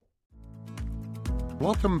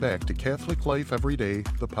Welcome back to Catholic Life Every Day,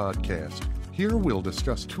 the podcast. Here we'll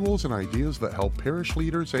discuss tools and ideas that help parish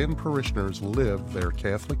leaders and parishioners live their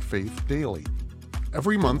Catholic faith daily.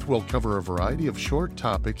 Every month we'll cover a variety of short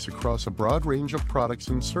topics across a broad range of products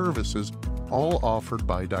and services, all offered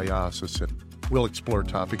by diocesan. We'll explore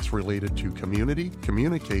topics related to community,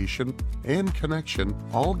 communication, and connection,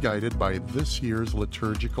 all guided by this year's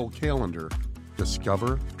liturgical calendar.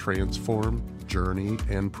 Discover, transform, journey,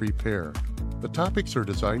 and prepare. The topics are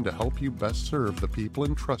designed to help you best serve the people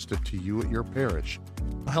entrusted to you at your parish.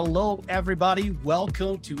 Hello, everybody.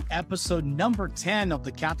 Welcome to episode number 10 of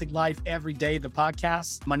the Catholic Life Every Day, the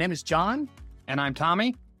podcast. My name is John. And I'm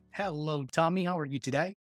Tommy. Hello, Tommy. How are you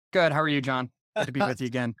today? Good. How are you, John? Good to be with you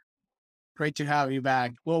again. Great to have you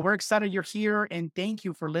back. Well, we're excited you're here, and thank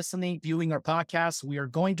you for listening, viewing our podcast. We are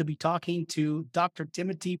going to be talking to Dr.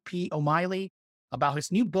 Timothy P. O'Malley about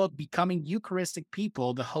his new book, Becoming Eucharistic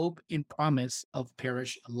People, the Hope and Promise of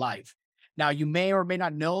Parish Life. Now, you may or may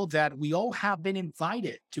not know that we all have been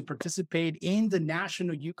invited to participate in the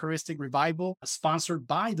National Eucharistic Revival, sponsored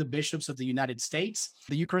by the bishops of the United States.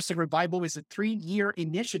 The Eucharistic Revival is a 3-year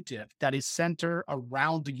initiative that is centered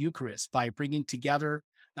around the Eucharist by bringing together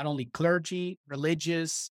not only clergy,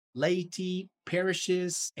 religious, laity,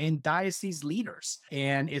 parishes, and diocese leaders.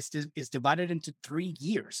 And it's divided into 3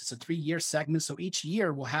 years. It's a 3-year segment. So each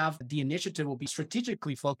year the initiative will be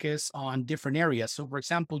strategically focused on different areas. So for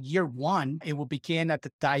example, year 1, it will begin at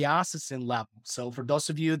the diocesan level. So for those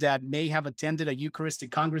of you that may have attended a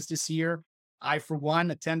Eucharistic Congress this year, I, for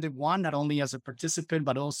one, attended one, not only as a participant,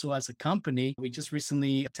 but also as a company. We just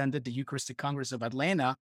recently attended the Eucharistic Congress of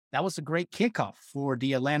Atlanta. That was a great kickoff for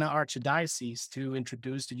the Atlanta Archdiocese to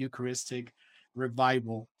introduce the Eucharistic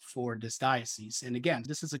Revival for this diocese. And again,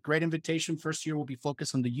 this is a great invitation. First year will be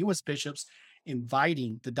focused on the U.S. bishops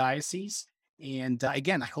inviting the diocese. And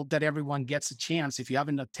again, I hope that everyone gets a chance. If you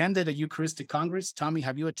haven't attended a Eucharistic Congress, Tommy,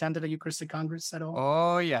 have you attended a Eucharistic Congress at all?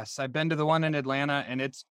 Oh, yes. I've been to the one in Atlanta, and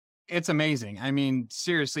it's amazing. I mean,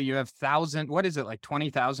 seriously, you have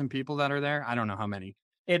 20,000 people that are there? I don't know how many.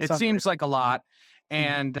 It seems like a lot.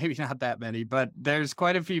 And maybe not that many, but there's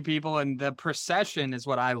quite a few people, and the procession is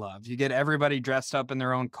what I love. You get everybody dressed up in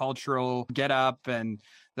their own cultural get up, and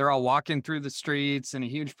they're all walking through the streets in a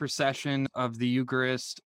huge procession of the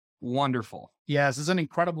Eucharist. Wonderful. Yes, it's an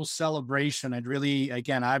incredible celebration.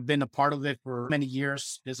 I've been a part of it for many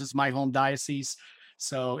years. This is my home diocese.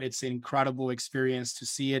 So it's an incredible experience to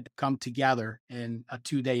see it come together in a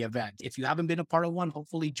 2-day event. If you haven't been a part of one,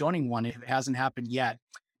 hopefully joining one if it hasn't happened yet.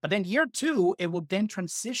 But then year 2, it will then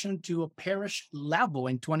transition to a parish level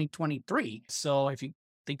in 2023. So if you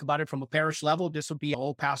think about it from a parish level, this will be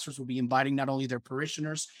all pastors will be inviting not only their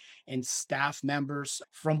parishioners and staff members.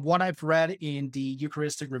 From what I've read in the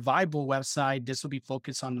Eucharistic Revival website, this will be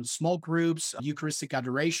focused on small groups, Eucharistic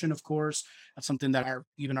adoration, of course. That's something that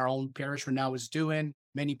even our own parish right now is doing.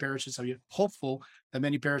 Many parishes are hopeful that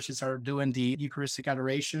many parishes are doing the Eucharistic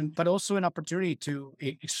adoration, but also an opportunity to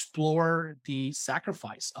explore the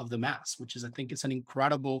sacrifice of the Mass, which is, I think, it's an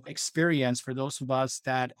incredible experience for those of us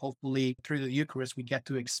that hopefully through the Eucharist, we get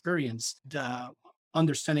to experience the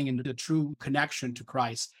understanding and the true connection to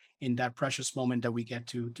Christ in that precious moment that we get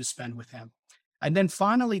to spend with him. And then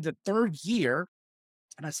finally, the 3rd year,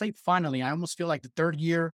 and I say finally, I almost feel like the 3rd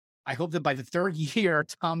year, I hope that by the 3rd year,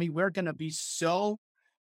 Tommy, we're going to be so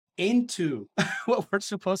into what we're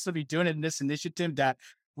supposed to be doing in this initiative that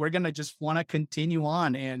we're going to just want to continue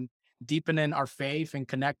on and deepen in our faith and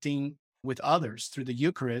connecting with others through the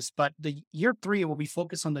Eucharist. But the year 3 will be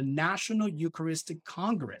focused on the National Eucharistic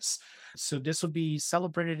Congress. So this will be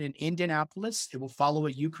celebrated in Indianapolis. It will follow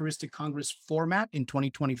a Eucharistic Congress format in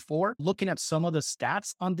 2024. Looking at some of the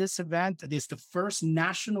stats on this event, it is the first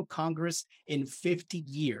national Congress in 50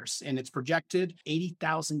 years, and it's projected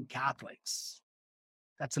 80,000 Catholics.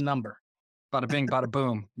 That's a number. Bada bing, bada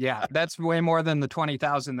boom. Yeah, that's way more than the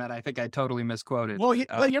 20,000 that I think I totally misquoted. Well,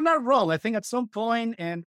 you're not wrong. I think at some point,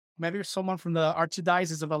 and maybe someone from the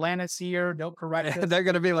Archdiocese of Atlanta is here, they'll correct us. They're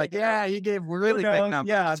going to be like, yeah, you gave really big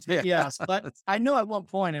numbers. Yes. But I know at one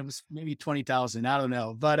point it was maybe 20,000. I don't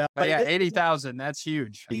know. But yeah, 80,000. That's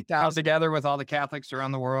huge. 80,000 together with all the Catholics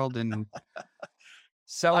around the world and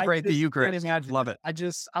celebrate the Eucharist. Love it.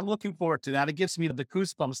 I'm looking forward to that. It gives me the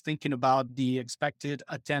goosebumps thinking about the expected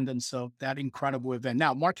attendance of that incredible event.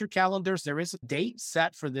 Now, mark your calendars. There is a date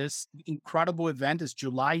set for this incredible event. It's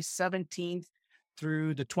July 17th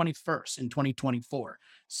through the 21st in 2024.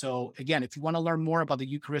 So again, if you want to learn more about the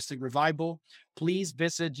Eucharistic Revival, please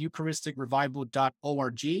visit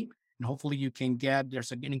eucharisticrevival.org. And hopefully you can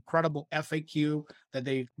there's an incredible FAQ that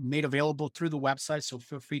they made available through the website. So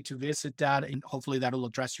feel free to visit that, and hopefully that'll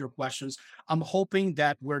address your questions. I'm hoping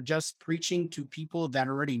that we're just preaching to people that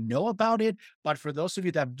already know about it. But for those of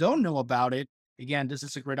you that don't know about it, again, this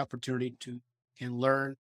is a great opportunity to can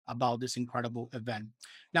learn about this incredible event.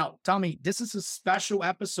 Now, Tommy, this is a special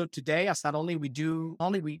episode today, as not only do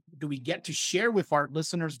we get to share with our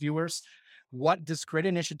listeners, viewers, what this great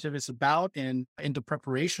initiative is about and in the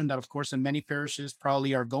preparation that, of course, in many parishes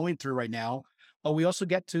probably are going through right now, but we also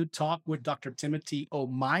get to talk with Dr. Timothy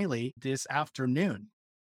O'Malley this afternoon.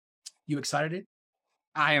 You excited?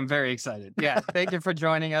 I am very excited. Yeah. Thank you for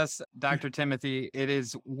joining us, Dr. Timothy. It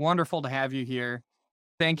is wonderful to have you here.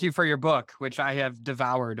 Thank you for your book, which I have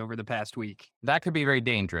devoured over the past week. That could be very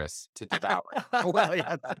dangerous to devour. Well,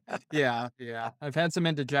 yeah. I've had some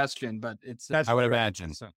indigestion, but I would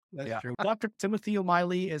imagine. So, That's true. Dr. Timothy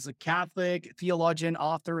O'Malley is a Catholic theologian,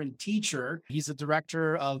 author, and teacher. He's the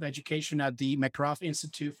director of education at the McGrath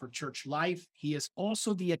Institute for Church Life. He is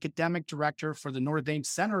also the academic director for the Notre Dame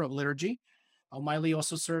Center of Liturgy. O'Malley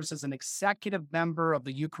also serves as an executive member of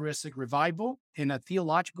the Eucharistic Revival and a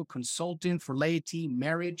theological consultant for laity,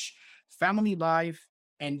 marriage, family life,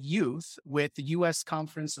 and youth with the U.S.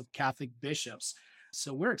 Conference of Catholic Bishops.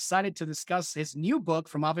 So we're excited to discuss his new book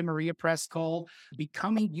from Ave Maria Press called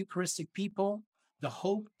Becoming Eucharistic People, the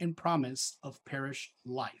Hope and Promise of Parish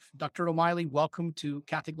Life. Dr. O'Malley, welcome to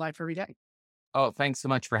Catholic Life Every Day. Oh, thanks so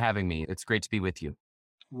much for having me. It's great to be with you.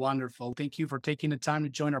 Wonderful. Thank you for taking the time to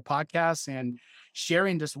join our podcast and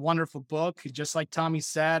sharing this wonderful book. Just like Tommy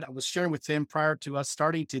said, I was sharing with him prior to us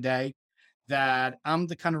starting today that I'm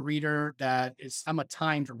the kind of reader I'm a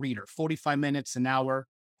timed reader, 45 minutes, an hour,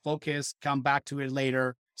 focus, come back to it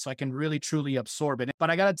later so I can really truly absorb it. But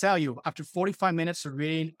I got to tell you, after 45 minutes of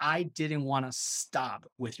reading, I didn't want to stop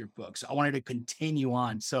with your books. I wanted to continue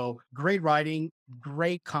on. So great writing,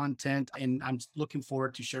 great content, and I'm looking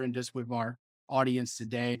forward to sharing this with our audience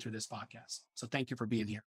today through this podcast. So thank you for being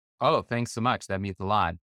here. Oh, thanks so much. That means a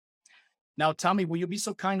lot. Now, Tommy, will you be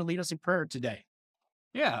so kind to lead us in prayer today?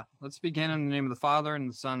 Yeah. Let's begin in the name of the Father and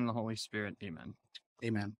the Son and the Holy Spirit. Amen.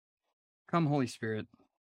 Amen. Come, Holy Spirit.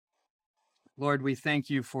 Lord, we thank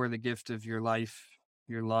you for the gift of your life,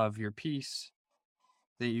 your love, your peace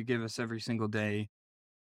that you give us every single day.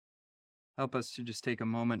 Help us to just take a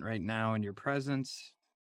moment right now in your presence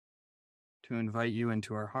to invite you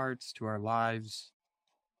into our hearts, to our lives,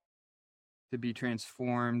 to be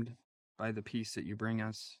transformed by the peace that you bring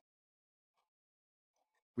us.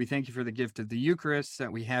 We thank you for the gift of the Eucharist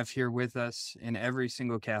that we have here with us in every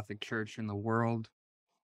single Catholic church in the world,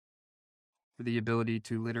 for the ability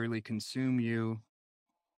to literally consume you,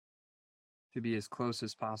 to be as close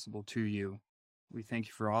as possible to you. We thank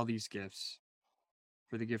you for all these gifts,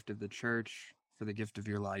 for the gift of the church, for the gift of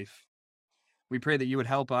your life. We pray that you would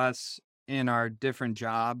help us in our different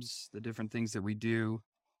jobs, the different things that we do,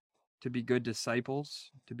 to be good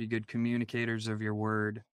disciples, to be good communicators of your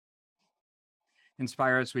word.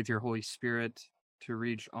 Inspire us with your Holy Spirit to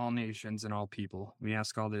reach all nations and all people. We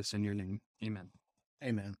ask all this in your name. Amen.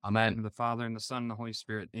 Amen. Amen. In the Father and the Son and the Holy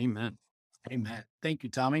Spirit. Amen. Amen. Thank you,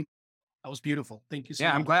 Tommy. That was beautiful. Thank you so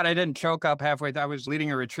much. I'm glad I didn't choke up halfway. I was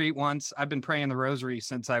leading a retreat once. I've been praying the rosary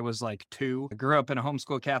since I was like 2. I grew up in a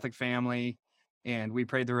homeschool Catholic family, and we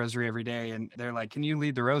prayed the rosary every day. And they're like, can you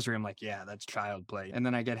lead the rosary? I'm like, yeah, that's child play. And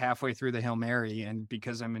then I get halfway through the Hail Mary, and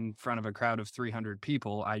because I'm in front of a crowd of 300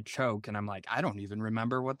 people, I choke. And I'm like, I don't even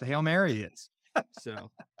remember what the Hail Mary is. So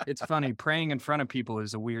it's funny. Praying in front of people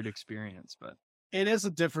is a weird experience, but it is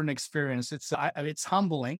a different experience. It's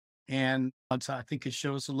humbling. And I think it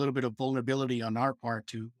shows a little bit of vulnerability on our part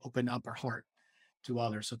to open up our heart to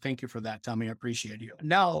others. So thank you for that, Tommy. I appreciate you.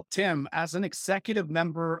 Now, Tim, as an executive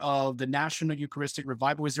member of the National Eucharistic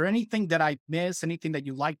Revival, is there anything that I missed, anything that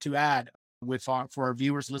you'd like to add for our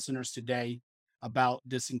viewers, listeners today about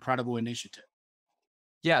this incredible initiative?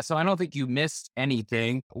 Yeah, so I don't think you missed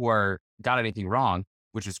anything or got anything wrong,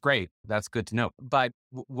 which is great. That's good to know. But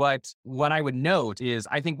what I would note is,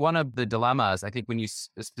 I think one of the dilemmas, I think when you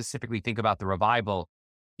specifically think about the revival,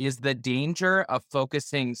 is the danger of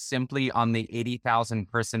focusing simply on the 80,000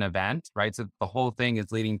 person event, right? So the whole thing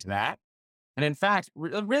is leading to that. And in fact,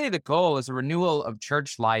 really the goal is a renewal of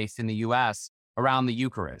church life in the US around the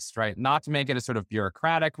Eucharist, right? Not to make it a sort of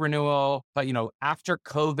bureaucratic renewal, but, after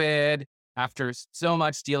COVID, after so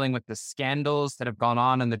much dealing with the scandals that have gone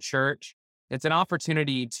on in the church, it's an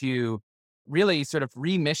opportunity to really sort of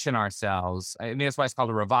remission ourselves. I mean, that's why it's called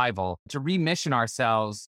a revival, to remission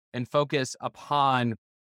ourselves and focus upon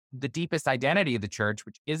the deepest identity of the church,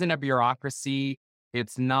 which isn't a bureaucracy.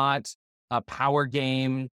 It's not a power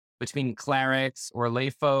game. between clerics or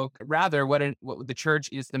lay folk. Rather, what the church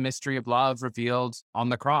is the mystery of love revealed on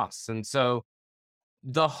the cross. And so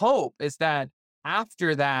the hope is that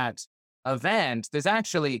after that event, there's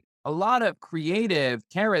actually a lot of creative,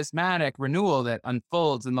 charismatic renewal that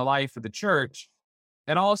unfolds in the life of the church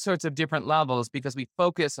at all sorts of different levels, because we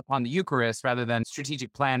focus upon the Eucharist rather than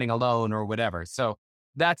strategic planning alone or whatever. So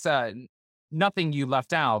that's nothing you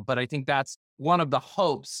left out, but I think that's one of the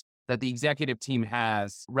hopes that the executive team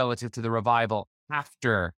has relative to the revival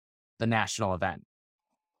after the national event.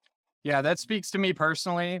 Yeah, that speaks to me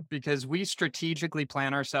personally, because we strategically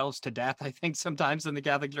plan ourselves to death, I think, sometimes in the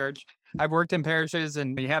Catholic Church. I've worked in parishes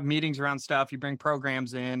and you have meetings around stuff, you bring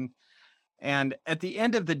programs in. And at the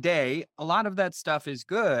end of the day, a lot of that stuff is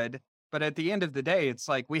good. But at the end of the day, it's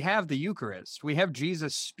like we have the Eucharist. We have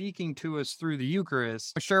Jesus speaking to us through the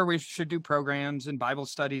Eucharist. Sure, we should do programs and Bible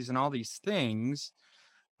studies and all these things.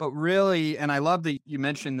 But really, and I love that you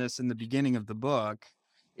mentioned this in the beginning of the book,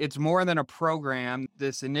 it's more than a program.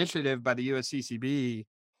 This initiative by the USCCB,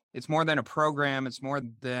 it's more than a program. It's more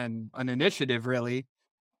than an initiative, really.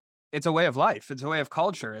 It's a way of life. It's a way of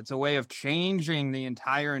culture. It's a way of changing the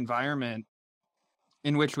entire environment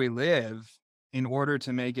in which we live in order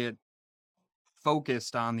to make it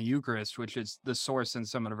focused on the Eucharist, which is the source and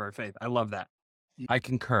summit of our faith. I love that. I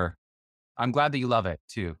concur. I'm glad that you love it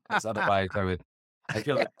too, because otherwise I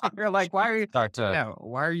feel like you're like, why are you start to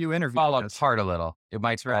why are you interviewing fall us? apart a little. It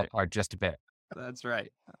might fall apart just a bit. That's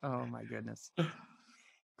right. Oh my goodness.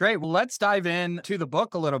 Great. Well, let's dive into the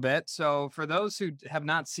book a little bit. So for those who have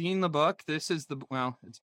not seen the book, this is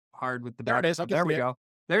it's hard with the There back. it is. There we go.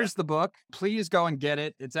 There's the book. Please go and get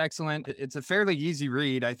it. It's excellent. It's a fairly easy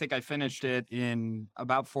read. I think I finished it in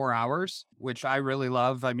about 4 hours, which I really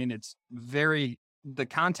love. I mean, the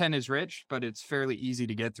content is rich, but it's fairly easy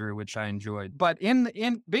to get through, which I enjoyed. But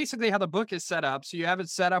in basically how the book is set up, so you have it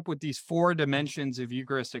set up with these 4 dimensions of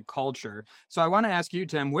Eucharistic culture. So I want to ask you,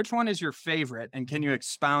 Tim, which one is your favorite, and can you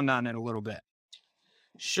expound on it a little bit?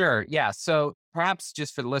 Sure. Yeah. So perhaps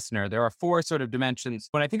just for the listener, there are 4 sort of dimensions.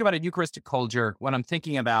 When I think about a Eucharistic culture, what I'm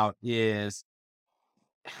thinking about is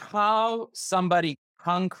how somebody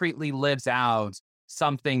concretely lives out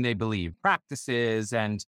something they believe, practices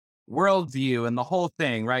and worldview and the whole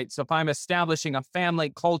thing, right? So if I'm establishing a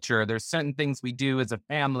family culture, there's certain things we do as a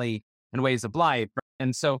family and ways of life.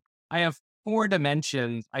 And so I have 4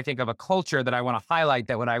 dimensions, I think, of a culture that I want to highlight,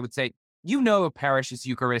 that when I would say, a parish is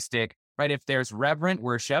Eucharistic, right? If there's reverent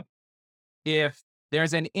worship, if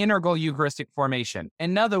there's an integral Eucharistic formation.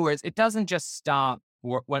 In other words, it doesn't just stop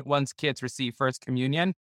when once kids receive First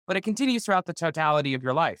Communion, but it continues throughout the totality of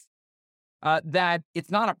your life. That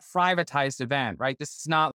it's not a privatized event, right? This is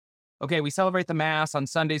not, okay, we celebrate the Mass on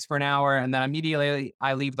Sundays for an hour, and then immediately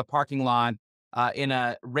I leave the parking lot in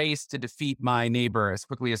a race to defeat my neighbor as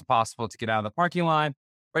quickly as possible to get out of the parking lot.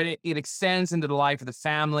 Right? It extends into the life of the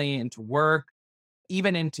family, into work,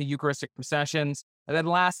 even into Eucharistic processions. And then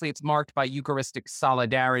lastly, it's marked by Eucharistic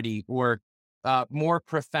solidarity, or more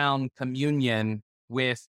profound communion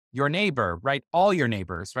with your neighbor, right? All your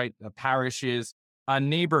neighbors, right? The parish is a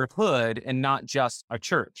neighborhood and not just a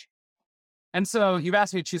church. And so you've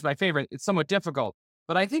asked me to choose my favorite. It's somewhat difficult,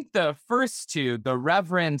 but I think the first 2, the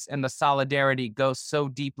reverence and the solidarity, go so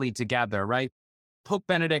deeply together, right? Pope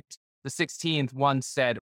Benedict XVI once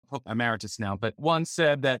said, Pope Emeritus now, but once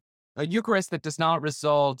said that a Eucharist that does not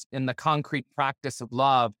result in the concrete practice of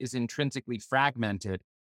love is intrinsically fragmented.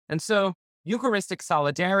 And so Eucharistic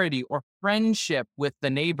solidarity, or friendship with the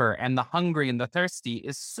neighbor and the hungry and the thirsty,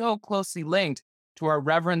 is so closely linked to our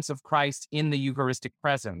reverence of Christ in the Eucharistic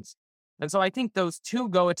presence. And so I think those 2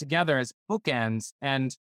 go together as bookends,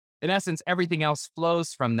 and in essence, everything else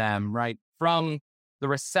flows from them, right? From the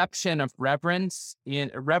reception of reverence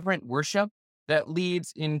in reverent worship that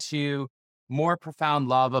leads into more profound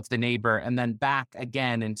love of the neighbor, and then back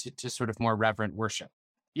again into sort of more reverent worship.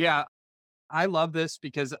 Yeah, I love this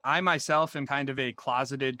because I myself am kind of a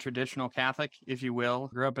closeted traditional Catholic, if you will.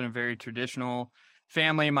 Grew up in a very traditional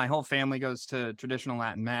family. My whole family goes to traditional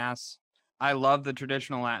Latin Mass. I love the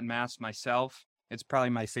traditional Latin Mass myself. It's probably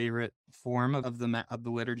my favorite form of the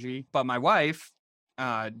liturgy. But my wife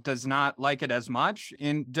does not like it as much,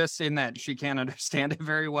 in that she can't understand it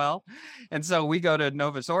very well. And so we go to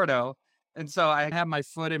Novus Ordo. And so I have my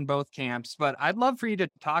foot in both camps. But I'd love for you to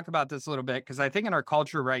talk about this a little bit, because I think in our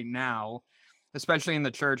culture right now, especially in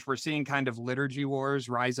the church, we're seeing kind of liturgy wars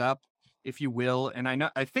rise up, if you will. And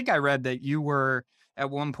I think I read that you were at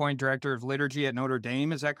one point director of liturgy at Notre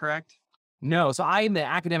Dame. Is that correct? No, so I am the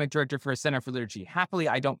academic director for a Center for Liturgy. Happily,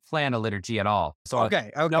 I don't plan a liturgy at all. So okay.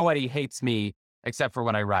 Nobody hates me except for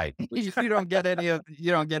when I write. You don't get any of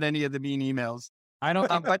the mean emails. I don't,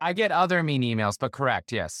 But I get other mean emails, but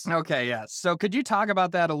correct. Yes. okay, yes. So could you talk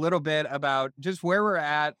about that a little bit, about just where we're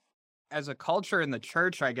at as a culture in the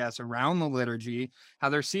church, I guess, around the liturgy, how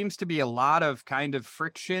there seems to be a lot of kind of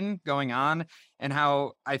friction going on, and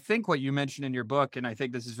how I think what you mentioned in your book, and I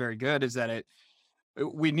think this is very good, is that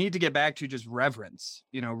we need to get back to just reverence,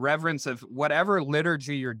 reverence of whatever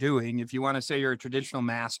liturgy you're doing. If you want to say you're a traditional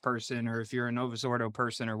mass person, or if you're a Novus Ordo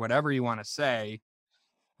person, or whatever you want to say,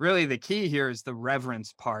 really the key here is the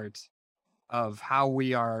reverence part of how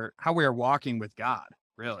we are walking with God,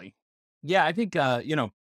 really. Yeah, I think,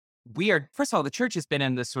 first of all, the church has been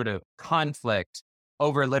in this sort of conflict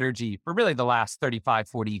over liturgy for really the last 35,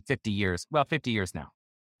 40, 50 years. Well, 50 years now.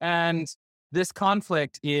 And this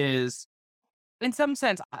conflict is, in some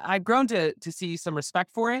sense, I've grown to see some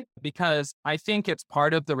respect for it, because I think it's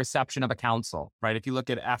part of the reception of a council, right? If you look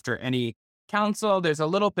at after any council, there's a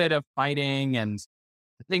little bit of fighting and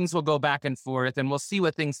things will go back and forth, and we'll see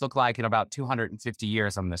what things look like in about 250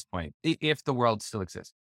 years on this point, if the world still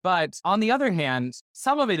exists. But on the other hand,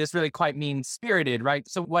 some of it is really quite mean-spirited, right?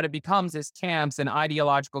 So what it becomes is camps and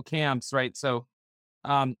ideological camps, right? So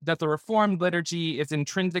that the Reformed liturgy is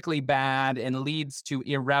intrinsically bad and leads to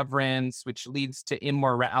irreverence, which leads to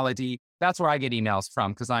immorality. That's where I get emails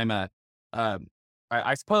from, because I'm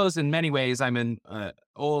I suppose in many ways I'm an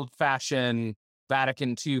old-fashioned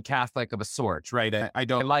Vatican II Catholic of a sort, right? I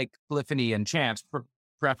don't like polyphony and chant,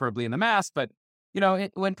 preferably in the Mass, but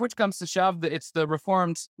when push comes to shove, it's the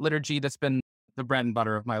Reformed liturgy that's been the bread and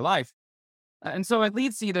butter of my life. And so it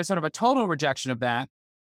leads to either sort of a total rejection of that,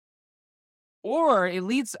 or it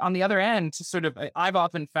leads on the other end to sort of, I've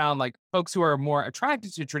often found, like, folks who are more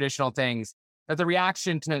attracted to traditional things, that the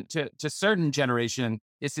reaction to certain generation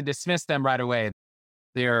is to dismiss them right away.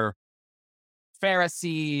 They're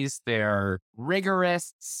Pharisees, they're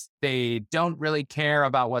rigorists, they don't really care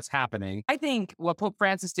about what's happening. I think what Pope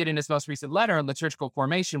Francis did in his most recent letter on liturgical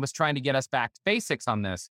formation was trying to get us back to basics on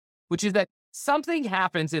this, which is that something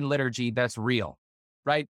happens in liturgy that's real,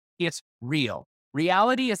 right? It's real.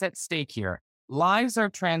 Reality is at stake here. Lives are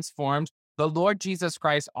transformed. The Lord Jesus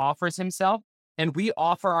Christ offers himself, and we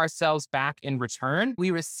offer ourselves back in return. We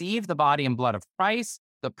receive the body and blood of Christ.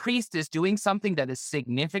 The priest is doing something that is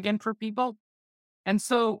significant for people. And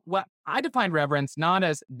so what I define reverence not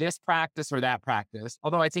as this practice or that practice,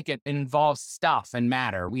 although I think it involves stuff and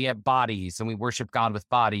matter. We have bodies and we worship God with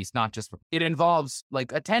bodies, not just, it involves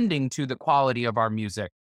like attending to the quality of our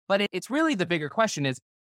music. But it's really the bigger question is,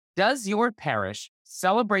 does your parish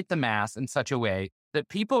celebrate the Mass in such a way that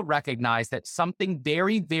people recognize that something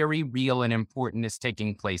very, very real and important is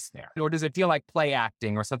taking place there? Or does it feel like play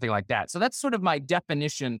acting or something like that? So that's sort of my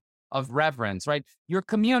definition of reverence, right? You're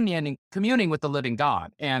communing with the living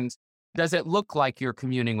God. And does it look like you're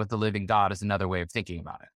communing with the living God is another way of thinking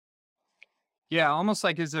about it. Yeah, almost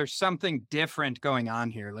like, is there something different going on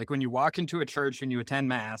here? Like when you walk into a church and you attend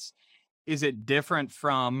Mass, is it different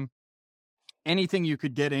from anything you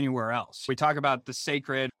could get anywhere else? We talk about the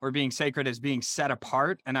sacred, or being sacred as being set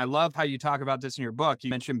apart. And I love how you talk about this in your book. You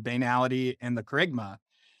mentioned banality and the kerygma,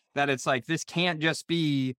 that it's like, this can't just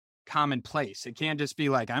be commonplace. It can't just be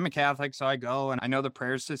like, I'm a Catholic, so I go and I know the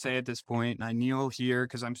prayers to say at this point, and I kneel here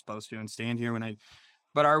because I'm supposed to, and stand here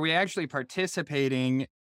but are we actually participating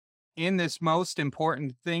in this most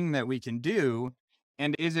important thing that we can do?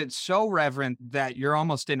 And is it so reverent that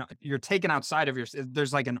you're taken outside of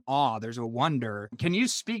there's like an awe, there's a wonder. Can you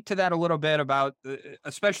speak to that a little bit about,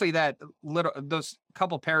 especially those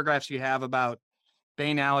couple paragraphs you have about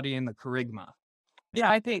banality and the kerygma? Yeah,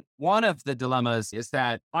 I think one of the dilemmas is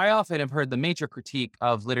that I often have heard the major critique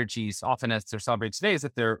of liturgies, often as they're celebrated today, is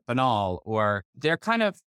that they're banal, or they're kind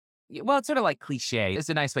of, well, it's sort of like cliche. It's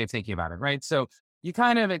a nice way of thinking about it, right? So you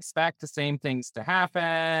kind of expect the same things to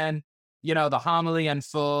happen. The homily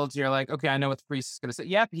unfolds. You're like, okay, I know what the priest is going to say.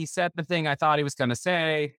 Yep, he said the thing I thought he was going to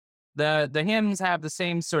say. The hymns have the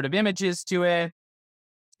same sort of images to it.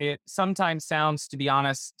 It sometimes sounds, to be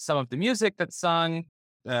honest, some of the music that's sung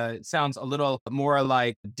sounds a little more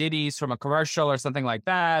like ditties from a commercial or something like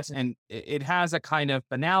that. And it has a kind of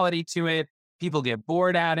banality to it. People get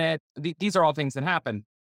bored at it. These are all things that happen.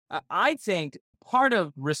 I think part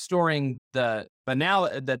of restoring the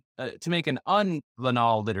banality, to make an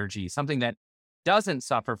unbanal liturgy, something that doesn't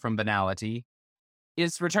suffer from banality,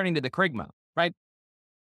 is returning to the kerygma, right?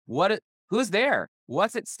 Who's there?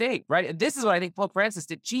 What's at stake, right? And this is what I think Pope Francis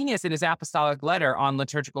did genius in his apostolic letter on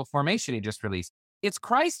liturgical formation he just released. It's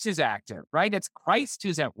Christ who's active, right? It's Christ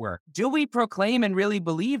who's at work. Do we proclaim and really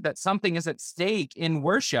believe that something is at stake in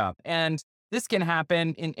worship? And this can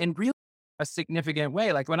happen in really a significant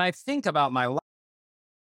way. Like when I think about my life,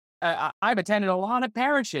 I've attended a lot of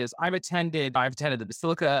parishes. I've attended the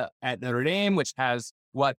Basilica at Notre Dame, which has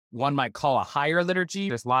what one might call a higher liturgy.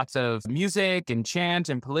 There's lots of music and chant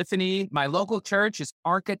and polyphony. My local church is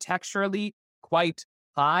architecturally quite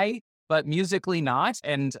high, but musically not.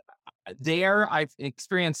 And there I've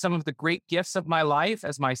experienced some of the great gifts of my life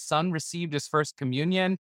as my son received his first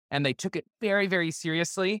communion, and they took it very, very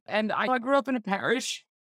seriously. And I grew up in a parish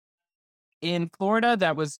in Florida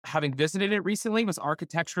that was, having visited it recently, was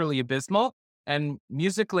architecturally abysmal and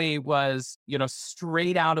musically was,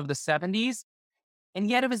 straight out of the 70s. And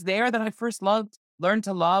yet it was there that I first learned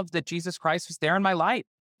to love that Jesus Christ was there in my life.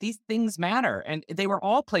 These things matter. And they were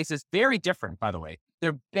all places very different, by the way.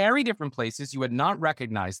 They're very different places. You would not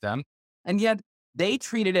recognize them. And yet they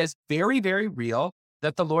treat it as very, very real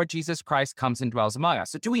that the Lord Jesus Christ comes and dwells among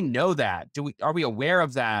us. So do we know that? Are we aware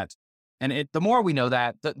of that? And the more we know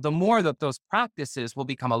that, the more that those practices will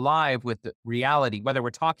become alive with the reality, whether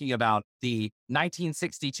we're talking about the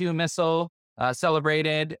 1962 Missal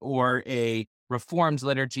celebrated or a Reformed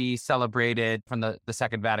liturgy celebrated from the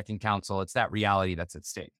Second Vatican Council. It's that reality that's at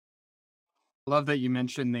stake. I love that you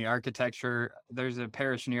mentioned the architecture. There's a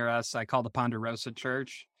parish near us I call the Ponderosa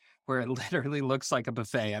Church, where it literally looks like a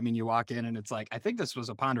buffet. I mean, you walk in and it's like, I think this was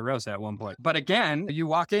a Ponderosa at one point. But again, you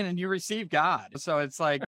walk in and you receive God. So it's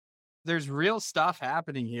like, there's real stuff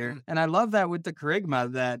happening here. And I love that with the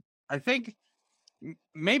kerygma, that I think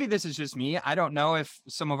maybe this is just me. I don't know if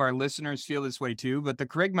some of our listeners feel this way too, but the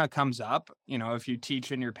kerygma comes up, if you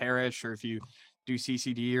teach in your parish or if you do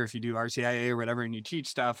CCD or if you do RCIA or whatever, and you teach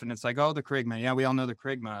stuff and it's like, oh, the kerygma. Yeah, we all know the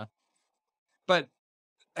kerygma. But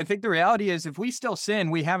I think the reality is if we still sin,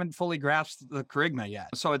 we haven't fully grasped the kerygma yet.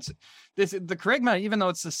 So the kerygma, even though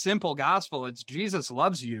it's a simple gospel, it's Jesus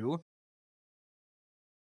loves you.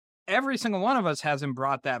 Every single one of us hasn't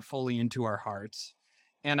brought that fully into our hearts.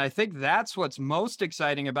 And I think that's what's most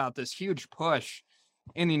exciting about this huge push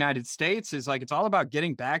in the United States is it's all about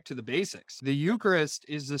getting back to the basics. The Eucharist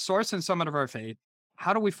is the source and summit of our faith.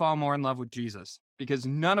 How do we fall more in love with Jesus? Because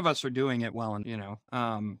none of us are doing it well.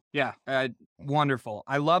 And, wonderful.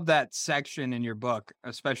 I love that section in your book,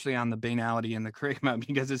 especially on the banality and the kerygma,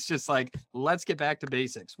 because it's just let's get back to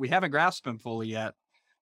basics. We haven't grasped them fully yet.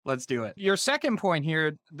 Let's do it. Your second point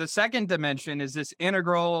here, the second dimension is this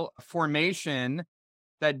integral formation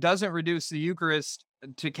that doesn't reduce the Eucharist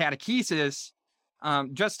to catechesis,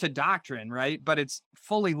 just to doctrine, right? But it's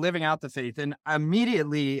fully living out the faith. And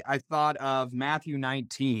immediately I thought of Matthew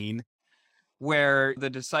 19, where the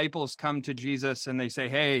disciples come to Jesus and they say,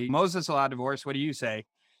 hey, Moses allowed divorce. What do you say?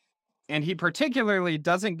 And he particularly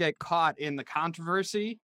doesn't get caught in the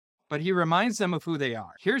controversy, but he reminds them of who they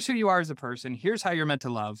are. Here's who you are as a person. Here's how you're meant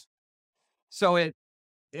to love. So it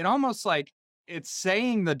almost it's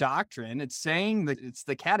saying the doctrine, it's saying that it's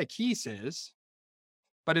the catechesis,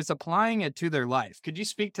 but it's applying it to their life. Could you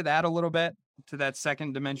speak to that a little bit, to that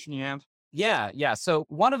second dimension you have? Yeah. So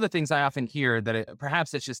one of the things I often hear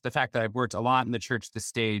perhaps it's just the fact that I've worked a lot in the church this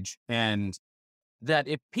stage, and that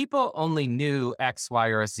if people only knew X, Y,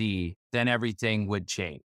 or Z, then everything would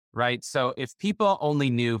change, right? So if people only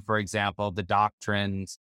knew, for example, the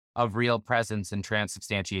doctrines of real presence and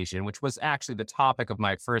transubstantiation, which was actually the topic of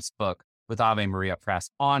my first book with Ave Maria Press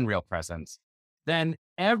on real presence, then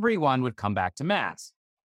everyone would come back to Mass.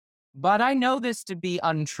 But I know this to be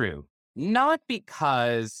untrue, not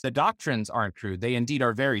because the doctrines aren't true. They indeed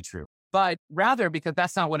are very true, but rather because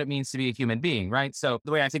that's not what it means to be a human being, right? So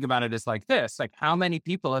the way I think about it is like this, how many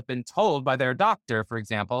people have been told by their doctor, for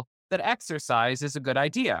example, that exercise is a good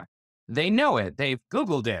idea? They know it. They've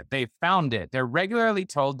Googled it. They've found it. They're regularly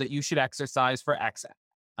told that you should exercise for X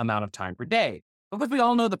amount of time per day. Because we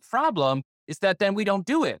all know the problem is that then we don't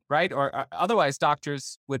do it, right? Or otherwise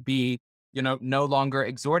doctors would be, no longer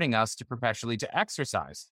exhorting us to perpetually to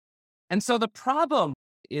exercise. And so the problem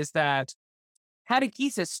is that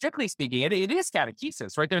catechesis, strictly speaking, it is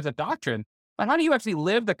catechesis, right? There's a doctrine, but how do you actually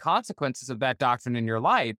live the consequences of that doctrine in your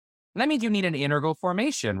life? And that means you need an integral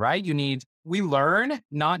formation, right? We learn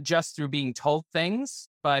not just through being told things,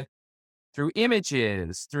 but through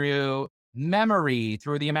images, through memory,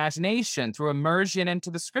 through the imagination, through immersion into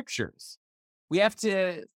the scriptures. We have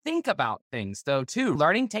to think about things, though, too.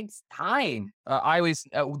 Learning takes time.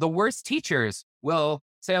 The worst teachers will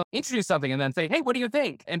say, I'll introduce something and then say, hey, what do you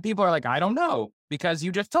think? And people are like, I don't know, because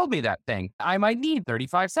you just told me that thing. I might need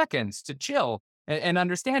 35 seconds to chill and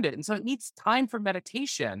understand it. And so it needs time for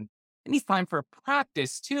meditation. It needs time for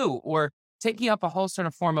practice, too, or taking up a whole sort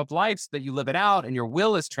of form of life so that you live it out and your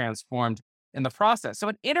will is transformed in the process. So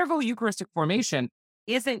an integral Eucharistic formation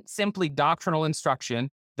isn't simply doctrinal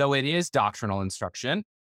instruction, though it is doctrinal instruction,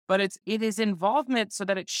 but it is involvement so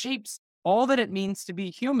that it shapes all that it means to be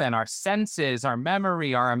human, our senses, our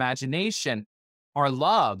memory, our imagination, our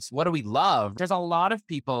loves. What do we love? There's a lot of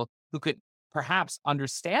people who could perhaps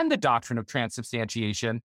understand the doctrine of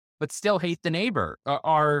transubstantiation, but still hate the neighbor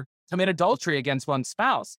or commit adultery against one's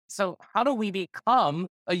spouse. So how do we become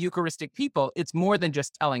a Eucharistic people? It's more than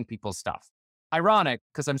just telling people stuff. Ironic,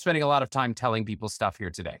 because I'm spending a lot of time telling people stuff here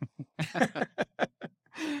today.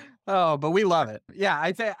 Oh, but we love it. Yeah,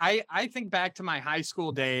 I think back to my high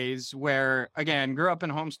school days where, again, grew up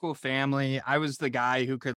in a homeschool family. I was the guy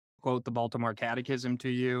who could quote the Baltimore Catechism to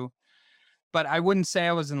you, but I wouldn't say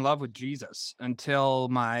I was in love with Jesus until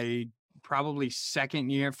my probably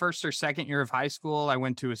first or second year of high school. I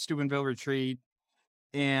went to a Steubenville retreat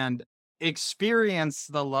and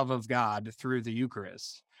experienced the love of God through the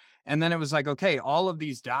Eucharist. And then it was like, okay, all of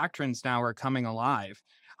these doctrines now are coming alive.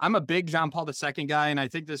 I'm a big John Paul II guy, and I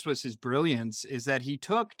think this was his brilliance, is that he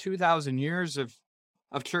took 2,000 years of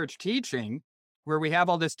church teaching where we have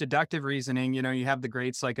all this deductive reasoning. You know, you have the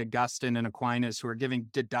greats like Augustine and Aquinas who are giving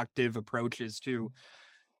deductive approaches to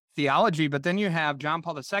theology, but then you have John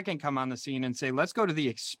Paul II come on the scene and say, let's go to the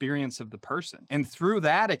experience of the person. And through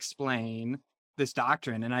that, explain this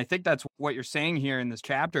doctrine. And I think that's what you're saying here in this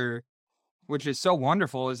chapter, which is so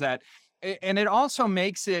wonderful, is that, and it also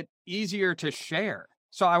makes it easier to share.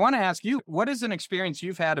 So I want to ask you, what is an experience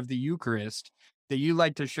you've had of the Eucharist that you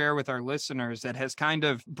like to share with our listeners that has kind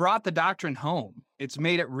of brought the doctrine home? It's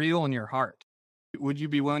made it real in your heart. Would you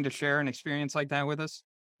be willing to share an experience like that with us?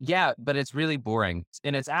 Yeah, but it's really boring.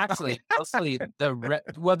 And it's actually mostly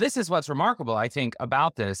well, this is what's remarkable, I think,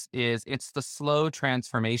 about this is it's the slow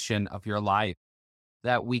transformation of your life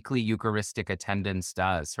that weekly Eucharistic attendance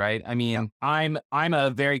does, right? I mean, I'm a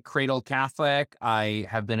very cradle Catholic. I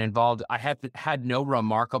have been involved. I have had no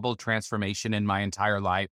remarkable transformation in my entire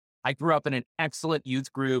life. I grew up in an excellent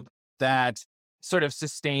youth group that sort of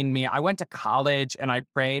sustained me. I went to college and I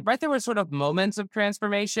prayed, right? There were sort of moments of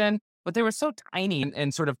transformation, but they were so tiny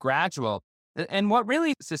and sort of gradual. And what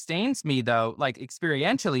really sustains me though, like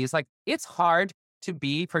experientially, is like, it's hard to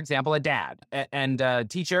be, for example, a dad and a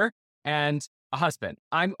teacher and a husband.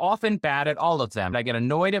 I'm often bad at all of them. I get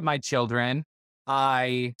annoyed at my children.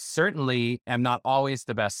 I certainly am not always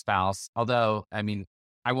the best spouse, although, I mean,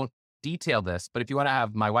 I won't detail this, but if you want to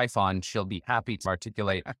have my wife on, she'll be happy to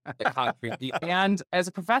articulate it concretely. And as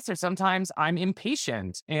a professor, sometimes I'm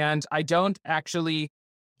impatient and I don't actually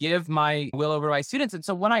give my will over my students. And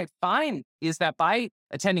so what I find is that by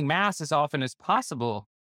attending Mass as often as possible,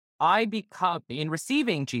 I become, in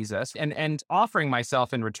receiving Jesus and offering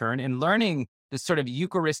myself in return and learning this sort of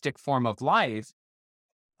Eucharistic form of life,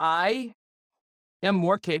 I am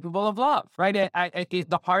more capable of love, right?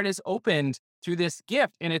 The heart is opened through this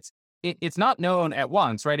gift, and it's not known at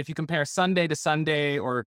once, right? If you compare Sunday to Sunday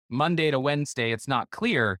or Monday to Wednesday, it's not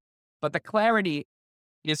clear, but the clarity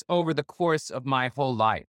is over the course of my whole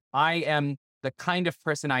life. I am the kind of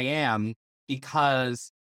person I am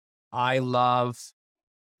because I love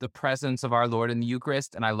the presence of our Lord in the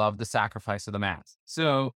Eucharist, and I love the sacrifice of the Mass.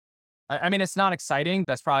 So, I mean, it's not exciting.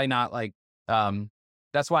 That's probably not like,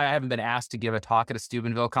 that's why I haven't been asked to give a talk at a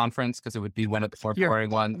Steubenville conference, because it would be one of the more boring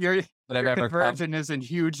ones that I've ever conversion isn't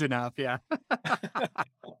huge enough, yeah.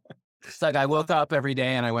 It's like I woke up every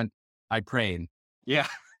day and I prayed. Yeah.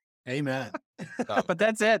 Amen. But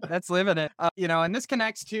that's it. That's living it. And this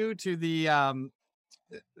connects to the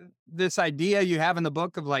this idea you have in the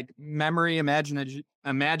book of like memory, imagination,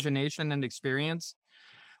 and experience.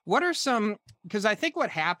 What are some, because I think what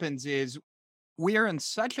happens is we are in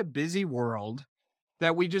such a busy world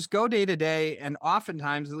that we just go day to day. And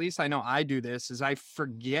oftentimes, at least I know I do this, is I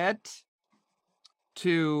forget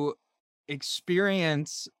to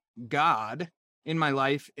experience God in my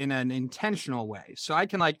life in an intentional way. So I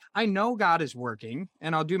can I know God is working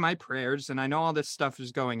and I'll do my prayers and I know all this stuff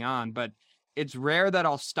is going on, but it's rare that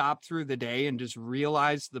I'll stop through the day and just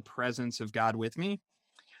realize the presence of God with me.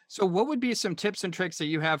 So what would be some tips and tricks that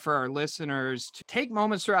you have for our listeners to take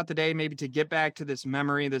moments throughout the day, maybe to get back to this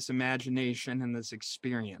memory, this imagination, and this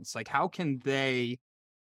experience? Like, how can they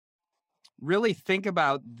really think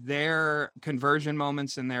about their conversion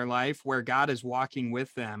moments in their life where God is walking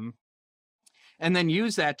with them, and then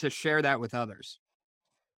use that to share that with others?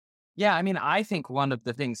 Yeah, I mean, I think one of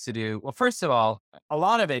the things to do, well, first of all, a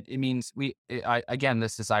lot of it means again,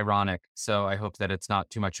 this is ironic, so I hope that it's not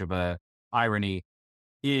too much of a irony,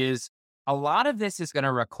 is a lot of this is going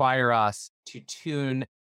to require us to tune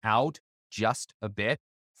out just a bit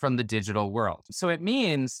from the digital world. So it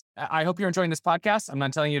means, I hope you're enjoying this podcast. I'm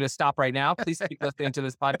not telling you to stop right now. Please keep listening to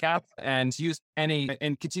this podcast and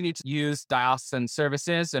continue to use diocesan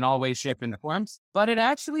services in all ways, shape, and forms. But it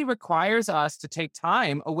actually requires us to take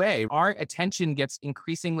time away. Our attention gets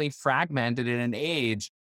increasingly fragmented in an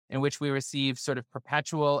age in which we receive sort of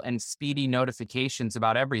perpetual and speedy notifications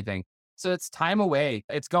about everything. So it's time away.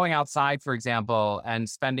 It's going outside, for example, and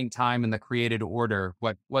spending time in the created order,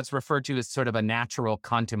 what's referred to as sort of a natural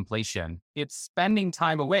contemplation. It's spending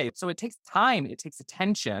time away. So it takes time. It takes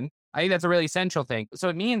attention. I think that's a really essential thing. So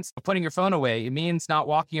it means putting your phone away. It means not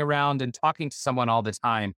walking around and talking to someone all the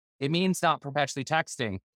time. It means not perpetually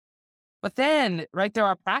texting. But then, right, there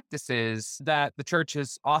are practices that the church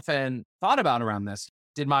has often thought about around this.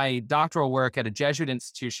 Did my doctoral work at a Jesuit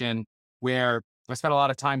institution where I spent a lot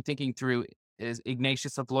of time thinking through is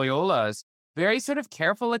Ignatius of Loyola's very sort of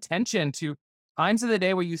careful attention to times of the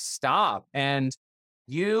day where you stop and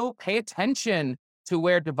you pay attention to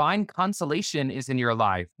where divine consolation is in your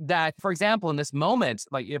life. That, for example, in this moment,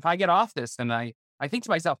 like if I get off this and I think to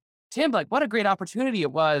myself, Tim, like what a great opportunity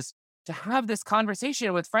it was to have this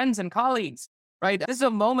conversation with friends and colleagues. Right? This is a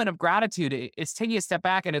moment of gratitude. It's taking a step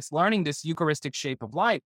back and it's learning this Eucharistic shape of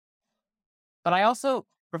life. But I also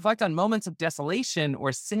reflect on moments of desolation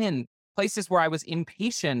or sin, places where I was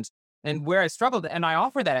impatient and where I struggled. And I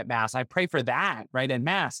offer that at Mass. I pray for that, right, at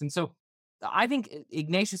Mass. And so I think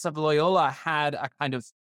Ignatius of Loyola had a kind of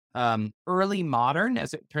early modern,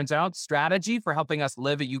 as it turns out, strategy for helping us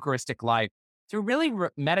live a Eucharistic life through really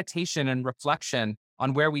meditation and reflection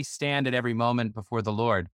on where we stand at every moment before the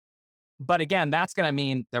Lord. But again, that's going to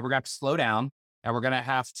mean that we're going to have to slow down and we're going to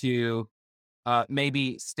have to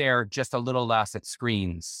maybe stare just a little less at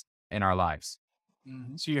screens in our lives.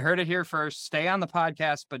 Mm-hmm. So you heard it here first. Stay on the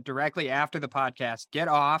podcast, but directly after the podcast, get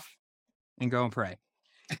off and go and pray.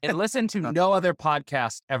 And listen to no other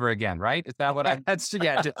podcast ever again, right? Is that what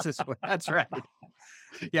that's right.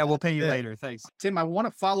 Yeah, we'll pay you later. Thanks. Tim, I want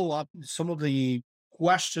to follow up some of the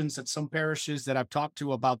questions that some parishes that I've talked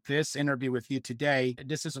to about this interview with you today.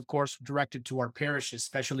 This is, of course, directed to our parishes,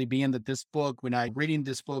 especially being that this book, when I reading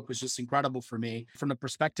this book was just incredible for me from the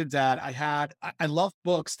perspective that I love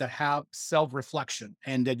books that have self-reflection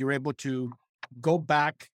and that you're able to go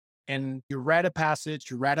back and you read a passage,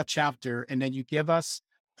 you read a chapter, and then you give us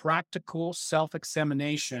practical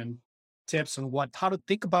self-examination tips on how to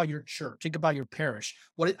think about your church, think about your parish.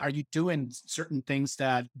 What are you doing? Certain things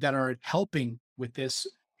that are helping with this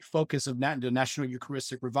focus of the National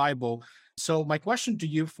Eucharistic Revival. So my question to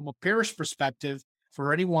you from a parish perspective,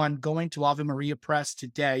 for anyone going to Ave Maria Press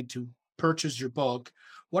today to purchase your book,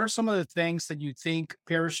 what are some of the things that you think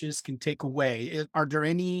parishes can take away? Are there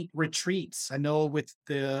any retreats? I know with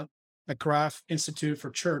the McGrath Institute for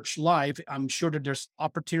Church Life, I'm sure that there's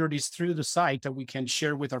opportunities through the site that we can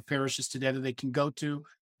share with our parishes today that they can go to,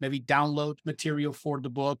 maybe download material for the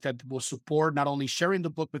book that will support not only sharing the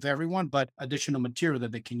book with everyone, but additional material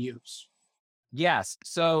that they can use. Yes.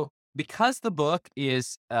 So because the book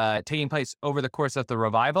is taking place over the course of the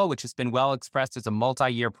revival, which has been well expressed as a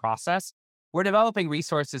multi-year process, we're developing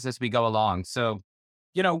resources as we go along. So,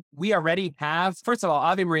 we already have, first of all,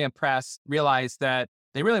 Ave Maria Press realized that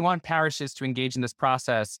they really want parishes to engage in this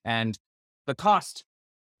process, and the cost,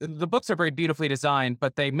 the books are very beautifully designed,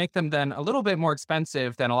 but they make them then a little bit more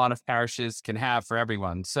expensive than a lot of parishes can have for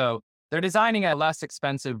everyone. So they're designing a less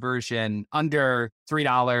expensive version under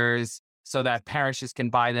 $3 so that parishes can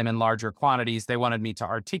buy them in larger quantities. They wanted me to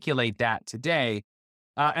articulate that today.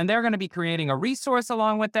 And they're going to be creating a resource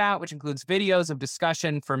along with that, which includes videos of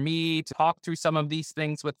discussion for me to talk through some of these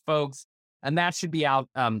things with folks. And that should be out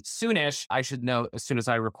soonish. I should know as soon as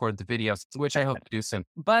I record the videos, which I hope to do soon.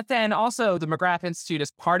 But then also the McGrath Institute,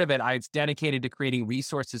 as part of it, I've dedicated to creating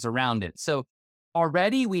resources around it. So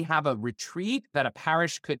already we have a retreat that a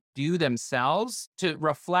parish could do themselves to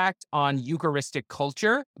reflect on Eucharistic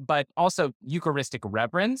culture, but also Eucharistic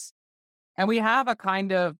reverence. And we have a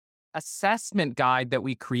kind of assessment guide that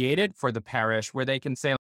we created for the parish where they can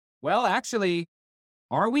say, well, actually,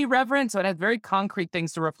 are we reverent? So it has very concrete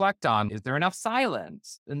things to reflect on. Is there enough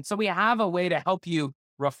silence? And so we have a way to help you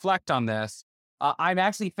reflect on this. I'm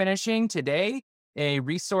actually finishing today a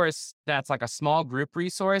resource that's like a small group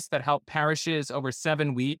resource that help parishes over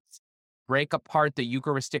 7 weeks break apart the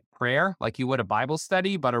Eucharistic prayer like you would a Bible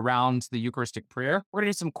study, but around the Eucharistic prayer. We're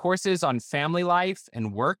going to do some courses on family life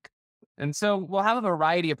and work. And so we'll have a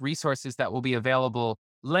variety of resources that will be available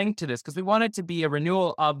linked to this because we want it to be a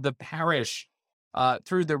renewal of the parish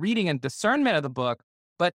through the reading and discernment of the book,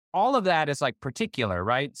 but all of that is like particular,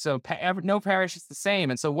 right? So no parish is the same.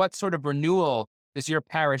 And so what sort of renewal does your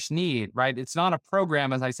parish need, right? It's not a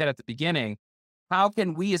program, as I said at the beginning, how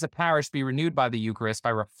can we as a parish be renewed by the Eucharist by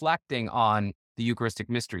reflecting on the Eucharistic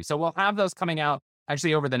mystery? So we'll have those coming out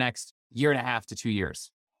actually over the next 1.5 to 2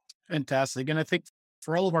 years. Fantastic. And I think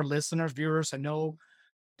for all of our listeners, viewers, I know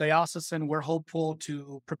diocesan, we're hopeful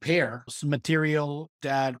to prepare some material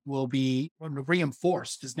that will be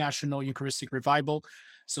reinforce this National Eucharistic Revival.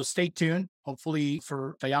 So stay tuned. Hopefully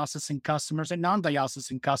for diocesan customers and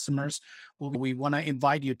non-diocesan customers, we want to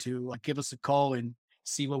invite you to give us a call and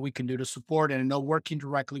see what we can do to support. And I know working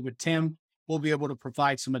directly with Tim, we'll be able to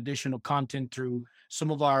provide some additional content through some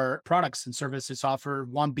of our products and services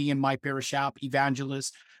offered, one being My Parish app,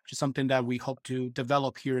 Evangelist, which is something that we hope to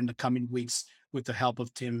develop here in the coming weeks with the help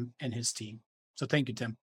of Tim and his team. So thank you,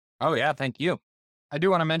 Tim. Oh, yeah. Thank you. I do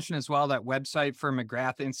want to mention as well that website for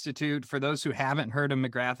McGrath Institute. For those who haven't heard of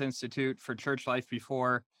McGrath Institute for Church Life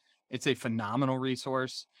before, it's a phenomenal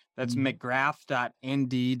resource. That's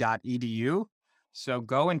mcgrath.nd.edu. So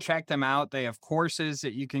go and check them out. They have courses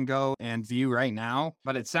that you can go and view right now.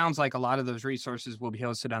 But it sounds like a lot of those resources will be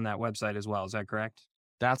hosted on that website as well. Is that correct?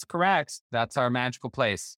 That's correct. That's our magical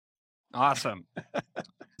place. Awesome.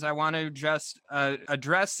 I want to just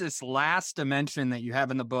address this last dimension that you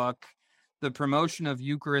have in the book, the promotion of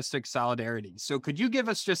Eucharistic solidarity. So could you give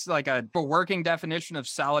us just like a working definition of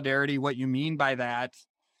solidarity, what you mean by that,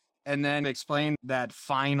 and then explain that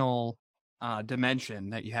final dimension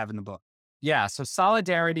that you have in the book? Yeah. So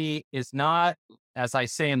solidarity is not, as I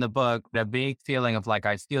say in the book, the big feeling of like,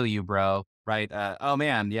 I feel you, bro. Right. Oh,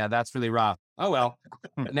 man. Yeah, that's really rough. Oh, well,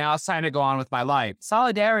 now it's time to go on with my life.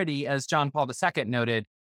 Solidarity, as John Paul II noted,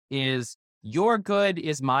 is your good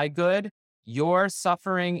is my good. Your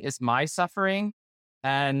suffering is my suffering.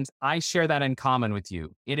 And I share that in common with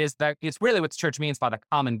you. It's really what the church means by the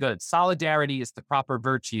common good. Solidarity is the proper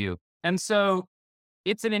virtue. And so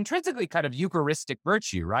it's an intrinsically kind of Eucharistic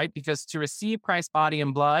virtue, right? Because to receive Christ's body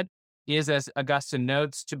and blood is, as Augustine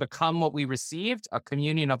notes, to become what we received, a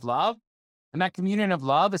communion of love. And that communion of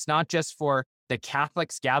love is not just for the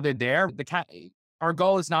Catholics gathered there. Our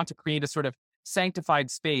goal is not to create a sort of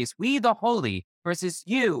sanctified space, we the holy versus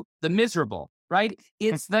you, the miserable, right?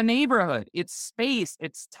 It's the neighborhood, it's space,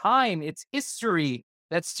 it's time, it's history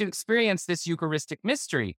that's to experience this Eucharistic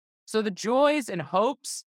mystery. So the joys and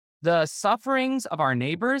hopes, the sufferings of our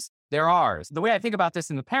neighbors, they're ours. The way I think about this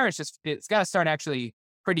in the parish is it's got to start actually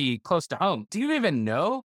pretty close to home. Do you even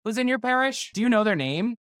know who's in your parish? Do you know their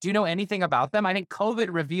name? Do you know anything about them? I think COVID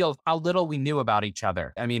revealed how little we knew about each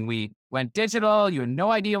other. I mean, we went digital. You had no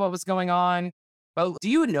idea what was going on. But do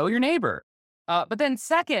you know your neighbor? But then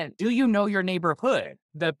second, do you know your neighborhood?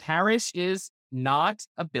 The parish is not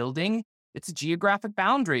a building. It's a geographic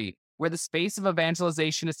boundary where the space of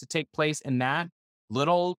evangelization is to take place in that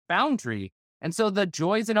little boundary. And so the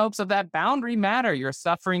joys and hopes of that boundary matter. Your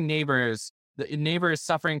suffering neighbors, the neighbors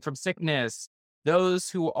suffering from sickness, those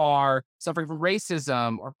who are suffering from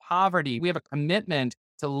racism or poverty. We have a commitment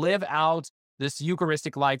to live out this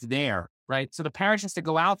Eucharistic life there, right? So the parish has to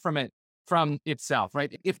go out from itself,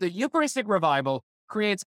 right? If the Eucharistic Revival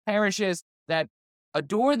creates parishes that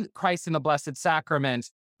adore Christ in the Blessed Sacrament,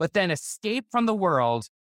 but then escape from the world,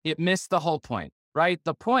 it missed the whole point, right?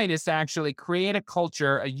 The point is to actually create a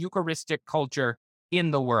culture, a Eucharistic culture in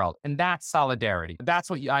the world. And that's solidarity. That's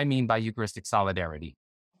what I mean by Eucharistic solidarity.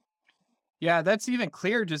 Yeah, that's even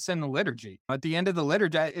clear just in the liturgy. At the end of the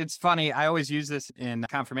liturgy, it's funny. I always use this in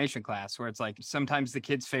confirmation class where it's like sometimes the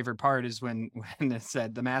kid's favorite part is when it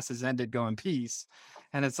said the mass is ended, go in peace.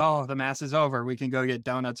 And it's, oh, the mass is over. We can go get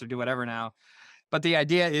donuts or do whatever now. But the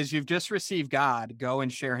idea is you've just received God, go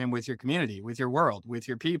and share him with your community, with your world, with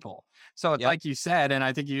your people. So it's like you said, and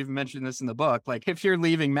I think you've mentioned this in the book, like if you're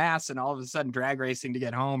leaving mass and all of a sudden drag racing to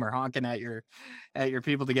get home or honking at your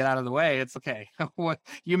people to get out of the way, it's okay.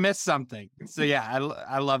 You missed something. So yeah,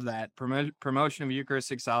 I love that. Promotion of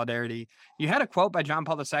Eucharistic solidarity. You had a quote by John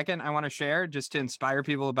Paul II I want to share just to inspire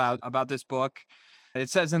people about this book. It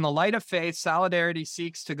says, in the light of faith, solidarity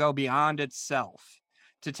seeks to go beyond itself,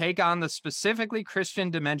 to take on the specifically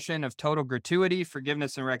Christian dimension of total gratuity,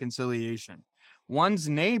 forgiveness, and reconciliation. One's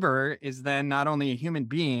neighbor is then not only a human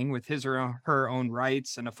being with his or her own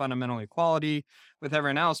rights and a fundamental equality with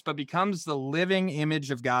everyone else, but becomes the living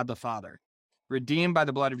image of God the Father, redeemed by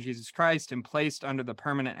the blood of Jesus Christ and placed under the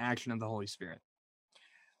permanent action of the Holy Spirit.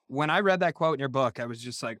 When I read that quote in your book, I was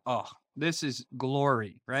just like, oh, this is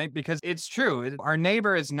glory, right? Because it's true. Our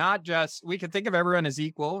neighbor is not just, we can think of everyone as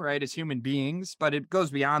equal, right? As human beings, but it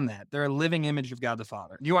goes beyond that. They're a living image of God the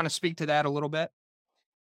Father. Do you want to speak to that a little bit?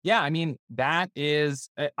 Yeah, I mean, that is,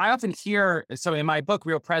 I often hear, so in my book,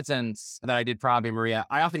 Real Presence, that I did for Ave Maria,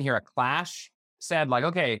 I often hear a clash said like,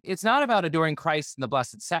 okay, it's not about adoring Christ in the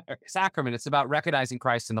Blessed Sacrament. It's about recognizing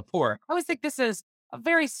Christ in the poor. I always think this is a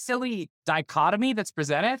very silly dichotomy that's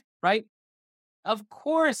presented, right? Of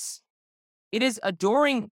course, it is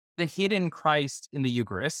adoring the hidden Christ in the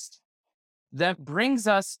Eucharist that brings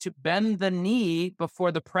us to bend the knee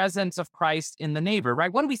before the presence of Christ in the neighbor,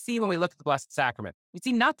 right? What do we see when we look at the Blessed Sacrament? We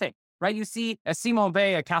see nothing, right? You see, as Simone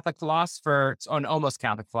Weil, a Catholic philosopher, an almost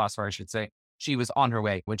Catholic philosopher, I should say, she was on her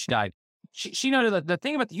way when she died. She noted that the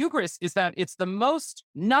thing about the Eucharist is that it's the most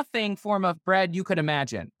nothing form of bread you could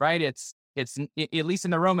imagine, right? It's at least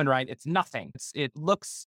in the Roman rite, it's nothing. It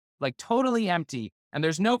looks like totally empty, and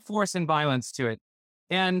there's no force and violence to it.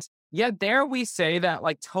 And yet there we say that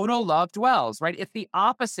like total love dwells, right? It's the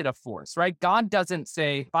opposite of force, right? God doesn't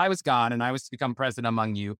say, if I was God and I was to become present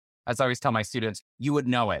among you, as I always tell my students, you would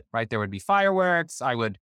know it, right? There would be fireworks. I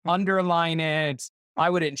would underline it. I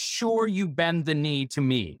would ensure you bend the knee to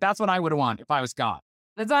me. That's what I would want if I was God.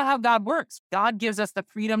 That's not how God works. God gives us the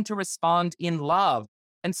freedom to respond in love.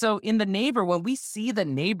 And so in the neighbor, when we see the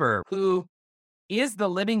neighbor who is the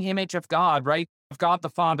living image of God, right? Of God the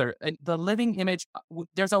Father, the living image,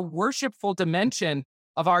 there's a worshipful dimension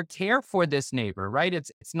of our care for this neighbor, right?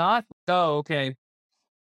 It's not, okay,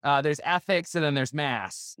 there's ethics and then there's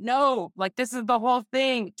mass. No, like this is the whole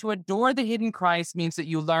thing. To adore the hidden Christ means that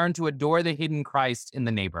you learn to adore the hidden Christ in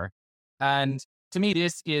the neighbor. And to me,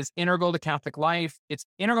 this is integral to Catholic life. It's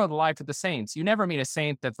integral to the life of the saints. You never meet a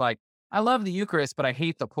saint that's like, I love the Eucharist, but I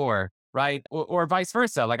hate the poor, right? Or vice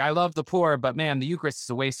versa. Like, I love the poor, but man, the Eucharist is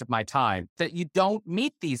a waste of my time. That you don't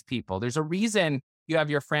meet these people. There's a reason you have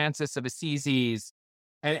your Francis of Assisi's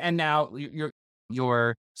and now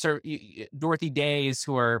your Dorothy Days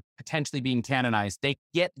who are potentially being canonized. They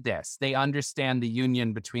get this. They understand the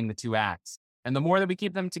union between the two acts. And the more that we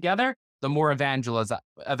keep them together, the more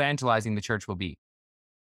evangelizing the church will be.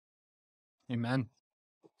 Amen.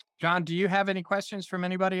 John, do you have any questions from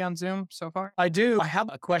anybody on Zoom so far? I do. I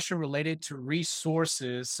have a question related to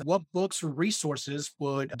resources. What books or resources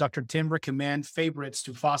would Dr. Tim recommend favorites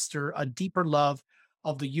to foster a deeper love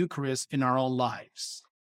of the Eucharist in our own lives?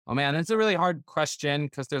 Oh man, it's a really hard question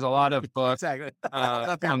because there's a lot of books Exactly.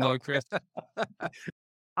 on the Eucharist.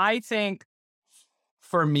 I think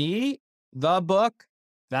for me, the book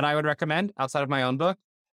that I would recommend outside of my own book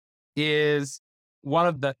is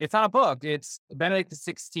it's not a book, it's Benedict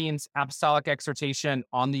XVI's apostolic exhortation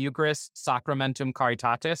on the Eucharist, Sacramentum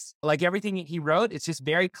Caritatis. Like everything he wrote, it's just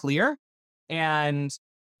very clear. And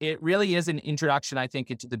it really is an introduction, I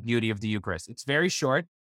think, into the beauty of the Eucharist. It's very short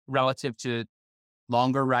relative to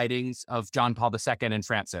longer writings of John Paul II and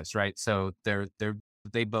Francis, right? So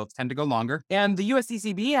they both tend to go longer. And the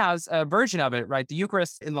USCCB has a version of it, right? The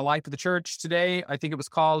Eucharist in the Life of the Church today, I think it was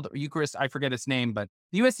called Eucharist, I forget its name, but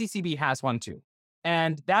the USCCB has one too.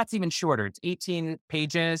 And that's even shorter. It's 18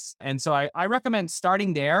 pages. And so I recommend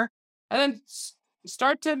starting there and then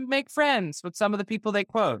start to make friends with some of the people they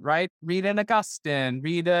quote, right? Read an Augustine,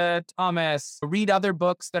 read a Thomas, read other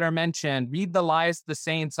books that are mentioned, read the Lives of the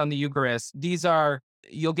Saints on the Eucharist.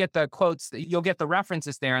 You'll get the quotes, you'll get the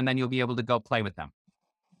references there, and then you'll be able to go play with them.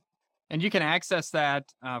 And you can access that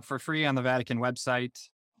for free on the Vatican website.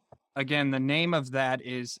 Again, the name of that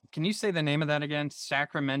is, can you say the name of that again?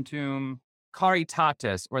 Sacramentum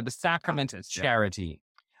Caritatis, or the Sacrament of Charity.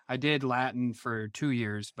 I did Latin for 2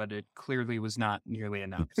 years, but it clearly was not nearly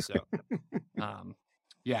enough. So,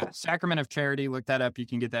 yeah, Sacrament of Charity, look that up. You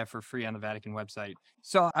can get that for free on the Vatican website.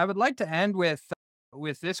 So I would like to end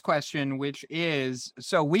with this question, which is,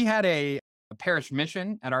 so we had a parish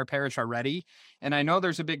mission at our parish already, and I know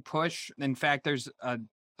there's a big push. In fact, there's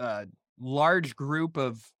a large group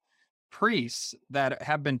of priests that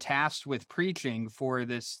have been tasked with preaching for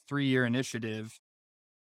this 3-year initiative.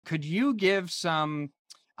 Could you give some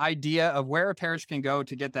idea of where a parish can go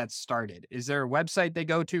to get that started? Is there a website they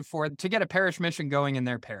go to get a parish mission going in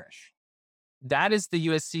their parish? That is the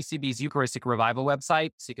USCCB's Eucharistic Revival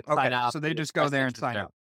website. So you can sign up. So they just go there and sign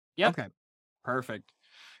up. Yep. Okay. Perfect.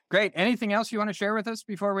 Great. Anything else you want to share with us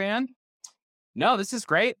before we end? No, this is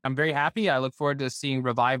great. I'm very happy. I look forward to seeing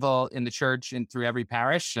revival in the church and through every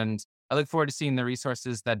parish. And I look forward to seeing the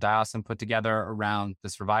resources that Diocesan put together around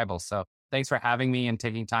this revival. So thanks for having me and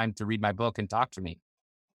taking time to read my book and talk to me.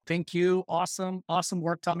 Thank you. Awesome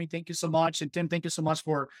work, Tommy. Thank you so much. And Tim, thank you so much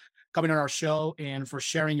for coming on our show and for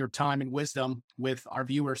sharing your time and wisdom with our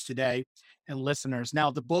viewers today and listeners.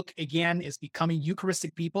 Now, the book, again, is Becoming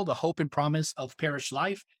Eucharistic People, The Hope and Promise of Parish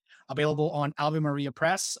Life, available on Ave Maria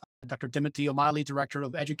Press. Dr. Timothy O'Malley, Director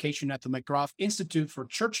of Education at the McGrath Institute for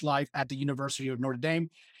Church Life at the University of Notre Dame.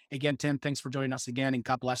 Again, Tim, thanks for joining us again, and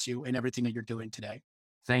God bless you in everything that you're doing today.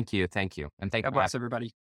 Thank you. And thank God bless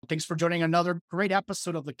everybody. Thanks for joining another great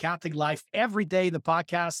episode of the Catholic Life Every Day, the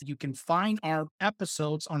podcast. You can find our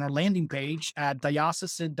episodes on our landing page at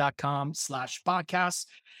diocesan.com/podcast.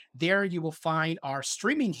 There you will find our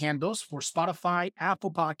streaming handles for Spotify,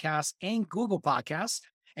 Apple Podcasts, and Google Podcasts.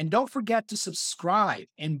 And don't forget to subscribe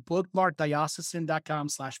and bookmark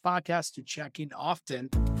diocesan.com/podcast to check in often.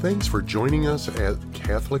 Thanks for joining us at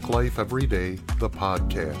Catholic Life Every Day, the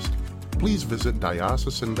podcast. Please visit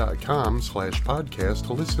diocesan.com/podcast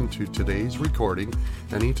to listen to today's recording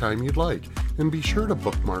anytime you'd like. And be sure to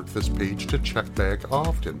bookmark this page to check back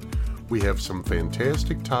often. We have some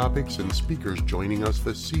fantastic topics and speakers joining us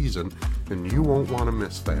this season, and you won't want to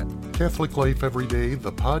miss that. Catholic Life Every Day,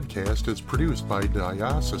 the podcast, is produced by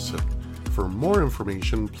Diocesan. For more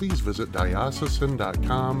information, please visit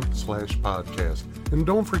diocesan.com/podcast. And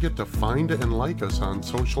don't forget to find and like us on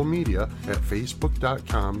social media at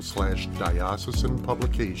facebook.com/diocesan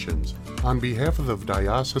publications. On behalf of the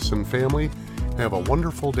Diocesan family, have a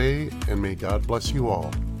wonderful day, and may God bless you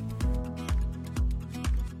all.